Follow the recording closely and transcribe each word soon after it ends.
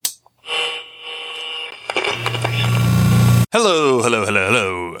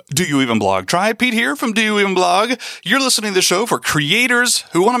Do You Even Blog Tribe? Pete here from Do You Even Blog. You're listening to the show for creators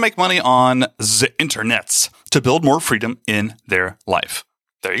who want to make money on the internets to build more freedom in their life.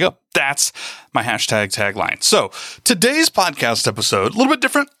 There you go. That's my hashtag tagline. So today's podcast episode, a little bit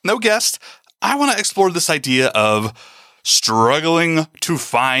different, no guest. I want to explore this idea of struggling to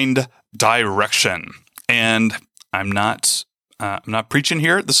find direction. And I'm not preaching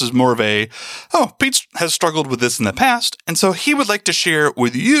here. This is more of Pete has struggled with this in the past, and so he would like to share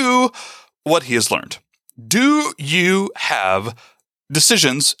with you what he has learned. Do you have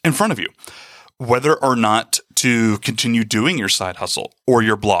decisions in front of you? Whether or not to continue doing your side hustle or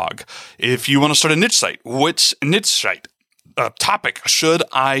your blog. If you want to start a niche site, which niche site topic should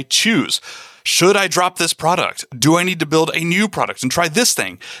I choose? Should I drop this product? Do I need to build a new product and try this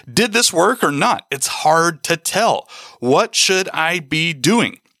thing? Did this work or not? It's hard to tell. What should I be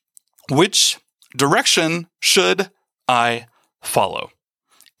doing? Which direction should I follow?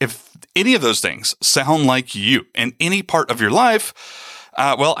 If any of those things sound like you in any part of your life,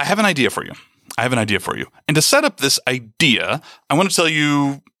 I have an idea for you. And to set up this idea, I want to tell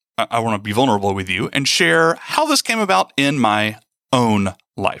you, I want to be vulnerable with you and share how this came about in my own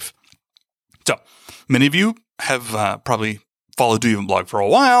life. So many of you have probably followed Do You Even Blog for a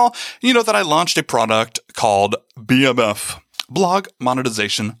while. You know that I launched a product called BMF, Blog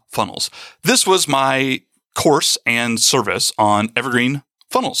Monetization Funnels. This was my course and service on evergreen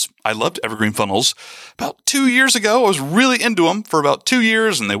funnels. I loved evergreen funnels. About 2 years ago, I was really into them for about 2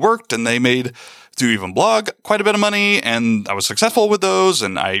 years, and they worked, and they made Do You Even Blog quite a bit of money, and I was successful with those,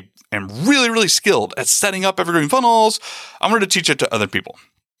 and I am really, really skilled at setting up evergreen funnels. I'm going to teach it to other people.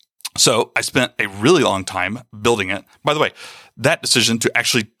 So I spent a really long time building it. By the way, that decision to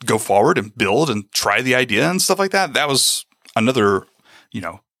actually go forward and build and try the idea and stuff like that, that was another,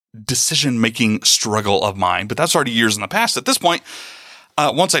 decision-making struggle of mine. But that's already years in the past. At this point,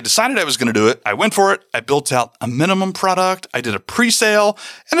 once I decided I was going to do it, I went for it. I built out a minimum product. I did a pre-sale,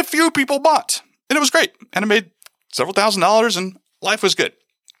 and a few people bought. And it was great. And I made several $1,000s, and life was good.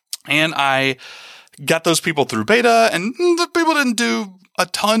 And I got those people through beta, and the people didn't do a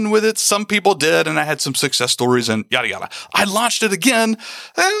ton with it. Some people did, and I had some success stories and yada, yada. I launched it again, and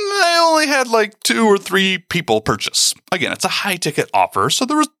I only had like 2 or 3 people purchase. Again, it's a high ticket offer, so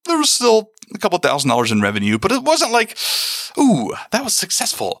there was still a couple $1,000s in revenue, but it wasn't like, ooh, that was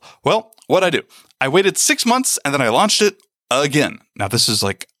successful. Well, what'd I do? I waited 6 months, and then I launched it again. Now, this is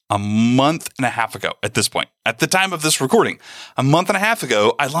like a month and a half ago at this point. At the time of this recording, a month and a half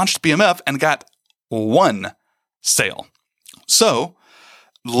ago, I launched BMF and got 1 sale. So,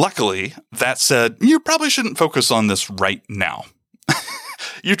 luckily, that said, you probably shouldn't focus on this right now.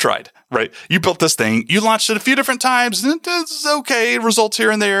 You tried, right? You built this thing. You launched it a few different times, and it's okay, results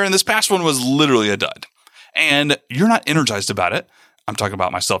here and there. And this past one was literally a dud. And you're not energized about it. I'm talking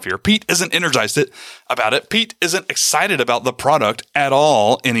about myself here. Pete isn't energized about it. Pete isn't excited about the product at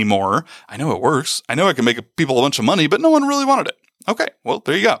all anymore. I know it works. I know I can make people a bunch of money, but no one really wanted it. Okay, well,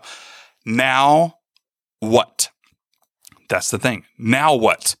 there you go. Now what? That's the thing. Now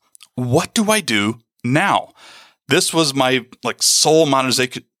what? What do I do now? This was my sole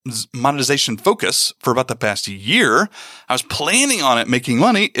monetization focus for about the past year. I was planning on it making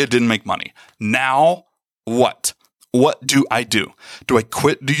money. It didn't make money. Now what? What do I do? Do I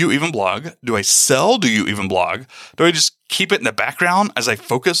quit Do You Even Blog? Do I sell Do You Even Blog? Do I just keep it in the background as I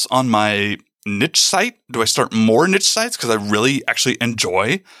focus on my niche site? Do I start more niche sites because I really actually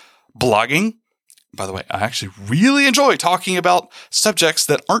enjoy blogging? By the way, I actually really enjoy talking about subjects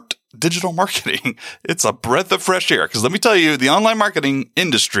that aren't digital marketing. It's a breath of fresh air. Because let me tell you, the online marketing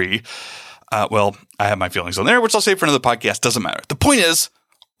industry, I have my feelings on there, which I'll save for another podcast. Doesn't matter. The point is,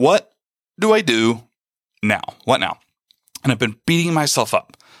 what do I do now? What now? And I've been beating myself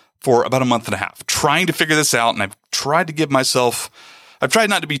up for about a month and a half, trying to figure this out. And I've tried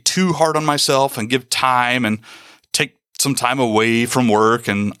not to be too hard on myself and give time and take some time away from work.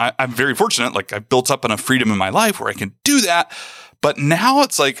 And I'm very fortunate. I've built up enough freedom in my life where I can do that. But now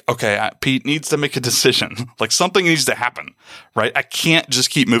it's like, okay, Pete needs to make a decision. Something needs to happen, right? I can't just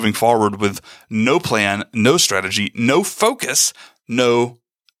keep moving forward with no plan, no strategy, no focus, no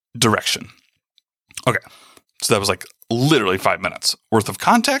direction. Okay. So that was literally 5 minutes worth of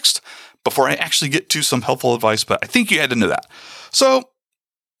context before I actually get to some helpful advice. But I think you had to know that. So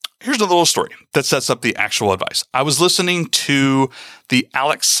here's a little story that sets up the actual advice. I was listening to the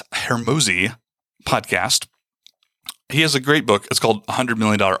Alex Hormozi podcast. He has a great book. It's called $100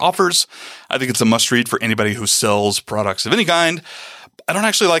 Million Offers. I think it's a must read for anybody who sells products of any kind. I don't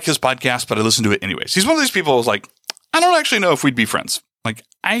actually like his podcast, but I listen to it anyways. He's one of these people who's like, I don't actually know if we'd be friends.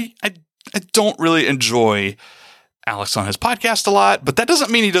 I don't really enjoy Alex on his podcast a lot, but that doesn't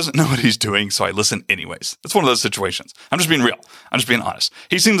mean he doesn't know what he's doing, so I listen anyways. It's one of those situations. I'm just being real. I'm just being honest.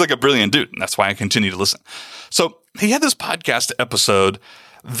 He seems like a brilliant dude, and that's why I continue to listen. So he had this podcast episode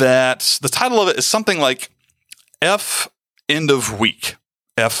that the title of it is something like F end of week.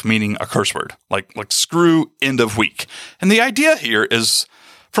 F meaning a curse word, like screw end of week. And the idea here is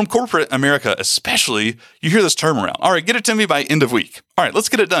from corporate America, especially, you hear this term around. All right, get it to me by end of week. All right, let's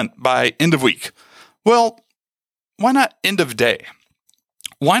get it done by end of week. Well, why not end of day?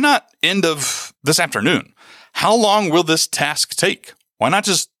 Why not end of this afternoon? How long will this task take? Why not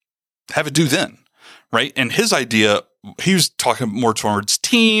just have it due then, right? And his idea, he was talking more towards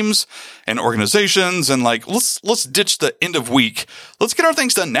teams and organizations and like, let's ditch the end of week. Let's get our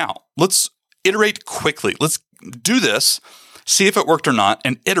things done now. Let's iterate quickly. Let's do this, see if it worked or not,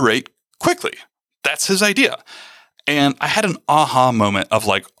 and iterate quickly. That's his idea. And I had an aha moment of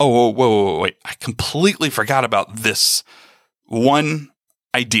like, oh, whoa, wait. I completely forgot about this one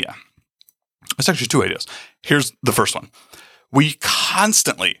idea. It's actually two ideas. Here's the first one. We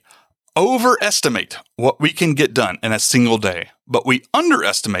constantly overestimate what we can get done in a single day, but we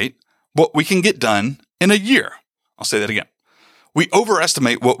underestimate what we can get done in a year. I'll say that again. We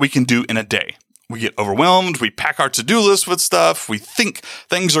overestimate what we can do in a day. We get overwhelmed. We pack our to-do list with stuff. We think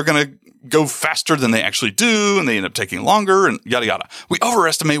things are going to go faster than they actually do, and they end up taking longer and yada, yada. We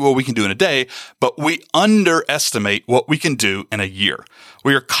overestimate what we can do in a day, but we underestimate what we can do in a year.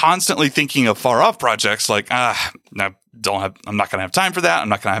 We are constantly thinking of far-off projects like, I'm not going to have time for that. I'm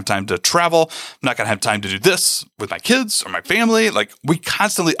not going to have time to travel. I'm not going to have time to do this with my kids or my family. Like, we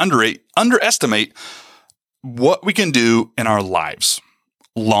constantly underestimate what we can do in our lives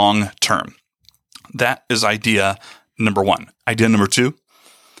long term. That is idea number one. Idea number two,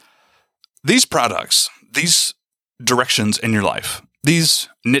 these products, these directions in your life, these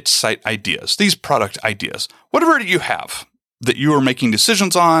niche site ideas, these product ideas, whatever you have that you are making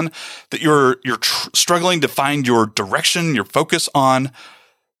decisions on, that you're struggling to find your direction, your focus on,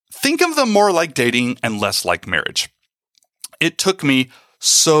 think of them more like dating and less like marriage. It took me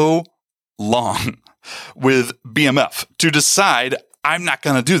so long with BMF to decide I'm not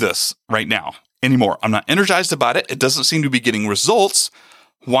going to do this right now anymore. I'm not energized about it. It doesn't seem to be getting results.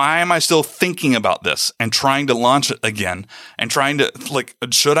 Why am I still thinking about this and trying to launch it again and trying to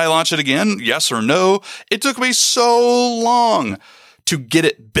should I launch it again? Yes or no? It took me so long to get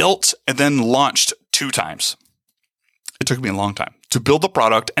it built and then launched 2 times. It took me a long time to build the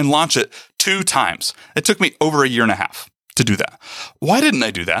product and launch it 2 times. It took me over a year and a half to do that. Why didn't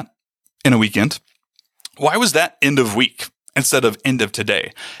I do that in a weekend? Why was that end of week instead of end of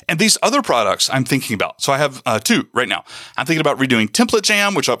today? And these other products I'm thinking about. So I have 2 right now. I'm thinking about redoing Template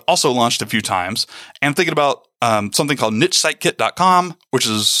Jam, which I've also launched a few times. And I'm thinking about something called nichesitekit.com, which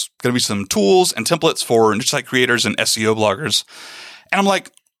is going to be some tools and templates for niche site creators and SEO bloggers. And I'm like,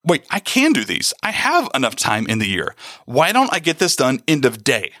 wait, I can do these. I have enough time in the year. Why don't I get this done end of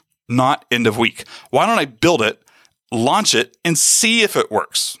day, not end of week? Why don't I build it, launch it, and see if it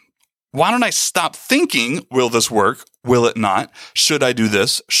works? Why don't I stop thinking, will this work? Will it not? Should I do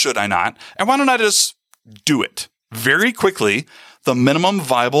this? Should I not? And why don't I just do it very quickly? The minimum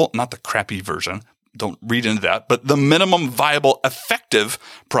viable, not the crappy version, don't read into that, but the minimum viable effective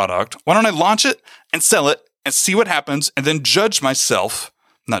product. Why don't I launch it and sell it and see what happens and then judge the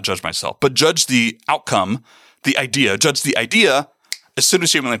outcome, judge the idea as soon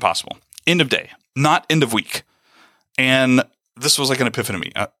as humanly possible. End of day, not end of week. And this was like an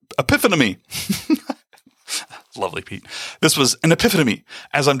epiphany. Lovely, Pete. This was an epiphany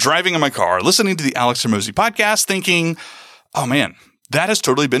as I'm driving in my car, listening to the Alex Hormozi podcast, thinking, oh man, that has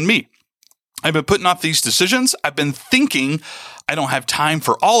totally been me. I've been putting off these decisions. I've been thinking I don't have time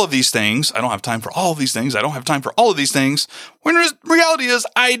for all of these things. I don't have time for all of these things. I don't have time for all of these things. When the reality is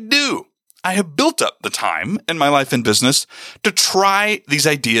I do. I have built up the time in my life and business to try these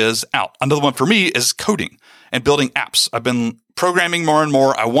ideas out. Another one for me is coding and building apps. I've been programming more and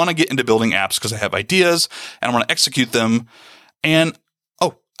more. I want to get into building apps because I have ideas and I want to execute them. And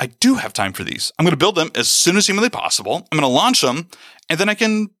I do have time for these. I'm going to build them as soon as humanly possible. I'm going to launch them and then I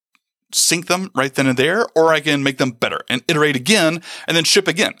can sync them right then and there, or I can make them better and iterate again and then ship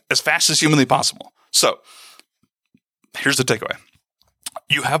again as fast as humanly possible. So here's the takeaway.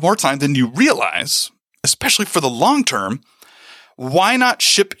 You have more time than you realize, especially for the long term. Why not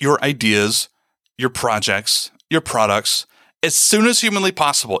ship your ideas, your projects, your products as soon as humanly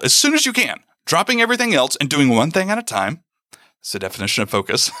possible, as soon as you can, dropping everything else and doing one thing at a time? It's the definition of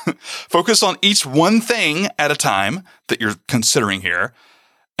focus. Focus on each one thing at a time that you're considering here,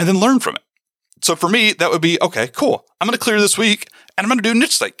 and then learn from it. So for me, that would be, okay, cool. I'm going to clear this week, and I'm going to do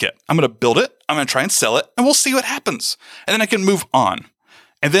Niche Site Kit. I'm going to build it. I'm going to try and sell it, and we'll see what happens. And then I can move on.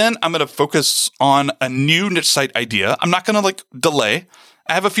 And then I'm going to focus on a new niche site idea. I'm not going to delay.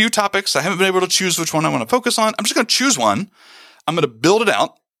 I have a few topics. I haven't been able to choose which one I want to focus on. I'm just going to choose one. I'm going to build it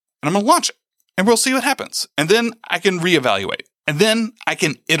out, and I'm going to launch it, and we'll see what happens. And then I can reevaluate, and then I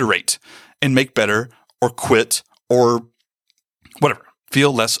can iterate and make better or quit or whatever.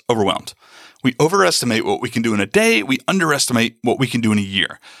 Feel less overwhelmed. We overestimate what we can do in a day. We underestimate what we can do in a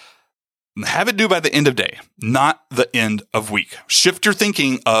year. Have it due by the end of day, not the end of week. Shift your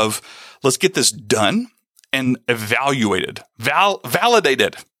thinking of let's get this done and evaluated,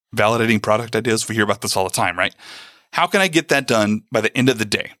 validated. Validating product ideas. We hear about this all the time, right? How can I get that done by the end of the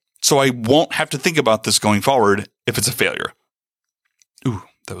day so I won't have to think about this going forward if it's a failure? Ooh,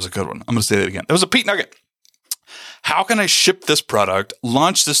 that was a good one. I'm going to say that again. That was a Pete Nugget. How can I ship this product,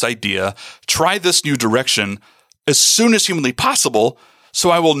 launch this idea, try this new direction as soon as humanly possible so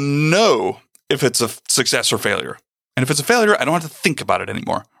I will know if it's a success or failure? And if it's a failure, I don't have to think about it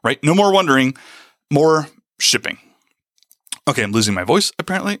anymore, right? No more wondering, more shipping. Okay, I'm losing my voice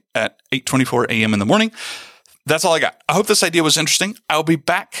apparently at 8:24 a.m. in the morning. That's all I got. I hope this idea was interesting. I'll be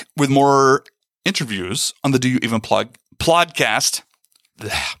back with more interviews on the Do You Even Plodcast.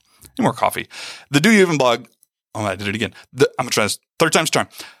 Need more coffee. The Do You Even blog. Oh, I did it again. I'm going to try this third time's charm.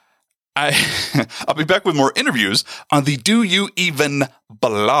 I'll be back with more interviews on the Do You Even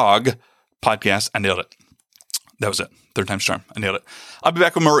blog podcast. I nailed it. That was it. Third time's charm. I nailed it. I'll be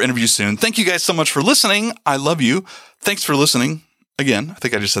back with more interviews soon. Thank you guys so much for listening. I love you. Thanks for listening. Again, I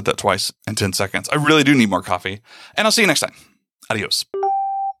think I just said that twice in 10 seconds. I really do need more coffee. And I'll see you next time. Adios.